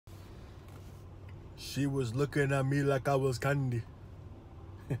She was looking at me like I was candy.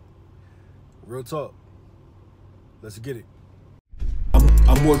 Real talk. Let's get it.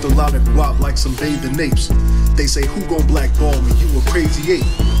 I'm worth a lot of guap like some bathing apes. They say who gon' blackball me, you a crazy ape.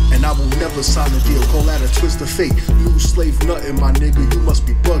 And I will never sign a deal, call that a twist of fate. New slave nuttin', my nigga, you must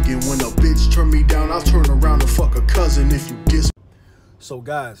be bugging. When a bitch turn me down, I'll turn around and fuck a cousin if you diss. So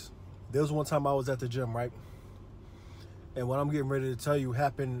guys, there was one time I was at the gym, right? And what I'm getting ready to tell you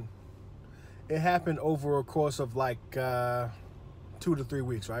happened, it happened over a course of like 2 to 3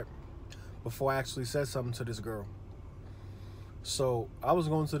 weeks, right? Before I actually said something to this girl. So I was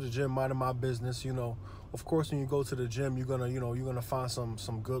going to the gym, minding my business, you know. Of course, when you go to the gym, you're gonna find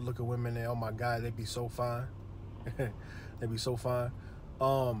some good looking women there. Oh my God, they'd be so fine. They'd be so fine.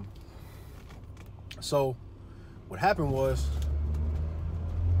 So what happened was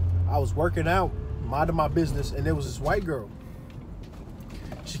I was working out, minding my business, and there was this white girl.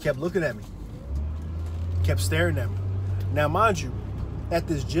 She kept looking at me, kept staring at me. Now, mind you, at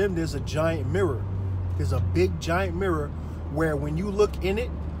this gym, there's a giant mirror. There's a big giant mirror where when you look in it,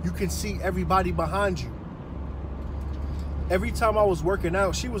 you can see everybody behind you. Every time I was working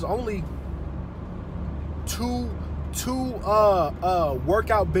out, she was only two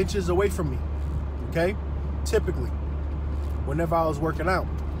workout benches away from me, okay? Typically, whenever I was working out.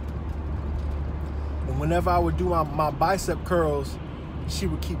 And whenever I would do my bicep curls, she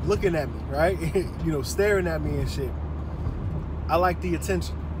would keep looking at me, right? You know, staring at me and shit. I like the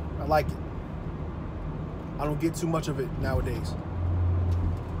attention. I like it. I don't get too much of it nowadays.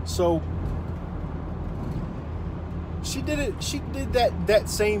 So she did it. She did that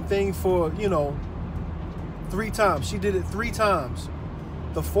same thing for, you know, 3 times. She did it 3 times.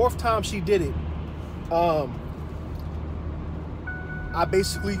 The 4th time she did it, I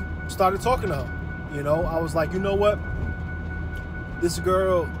basically started talking to her. You know, I was like, you know what? This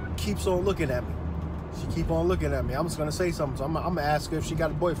girl keeps on looking at me. She keep on looking at me. I'm just gonna say something. So I'm gonna ask her if she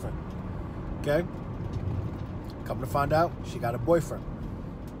got a boyfriend. Okay? Come to find out, she got a boyfriend.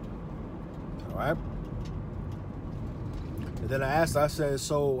 All right. And then I asked her, I said,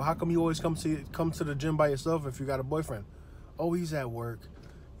 so how come you always come to the gym by yourself if you got a boyfriend? Oh, he's at work.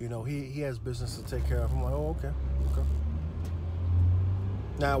 You know, he has business to take care of. I'm like, oh, okay.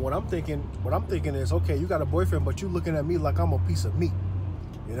 Now, what I'm thinking is, okay, you got a boyfriend, but you looking at me like I'm a piece of meat.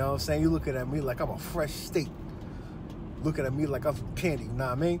 You know what I'm saying? You looking at me like I'm a fresh steak. Looking at me like I'm some candy. You know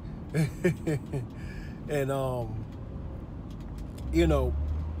what I mean? And,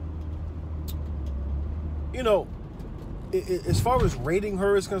 as far as rating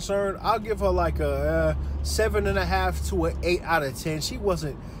her is concerned, I'll give her like a 7.5 to an 8 out of 10. She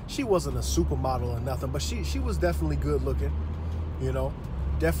wasn't a supermodel or nothing, but she was definitely good looking, you know,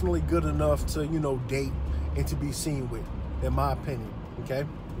 definitely good enough to, you know, date and to be seen with, in my opinion. Okay.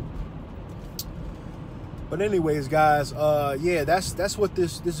 But anyways, guys, yeah, that's what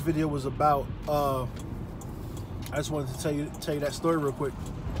this video was about. I just wanted to tell you that story real quick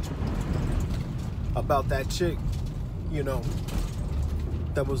about that chick, you know,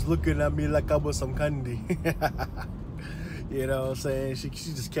 that was looking at me like I was some candy. You know what I'm saying? She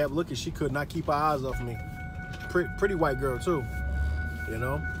just kept looking. She could not keep her eyes off me. Pretty white girl too, you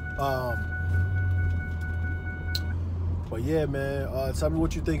know. But yeah, man, tell me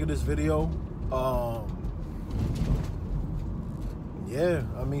what you think of this video. Yeah,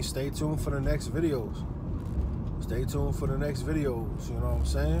 I mean, stay tuned for the next videos. Stay tuned for the next videos, you know what I'm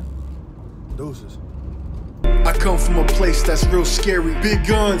saying? Deuces. I come from a place that's real scary. Big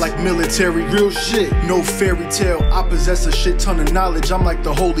guns, like military, real shit, no fairy tale. I possess a shit ton of knowledge, I'm like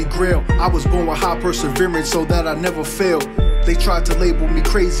the holy grail. I was born with high perseverance so that I never fail. They tried to label me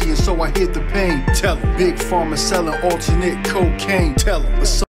crazy and so I hid the pain. Tell 'em, Big Pharma selling alternate cocaine. Tell 'em,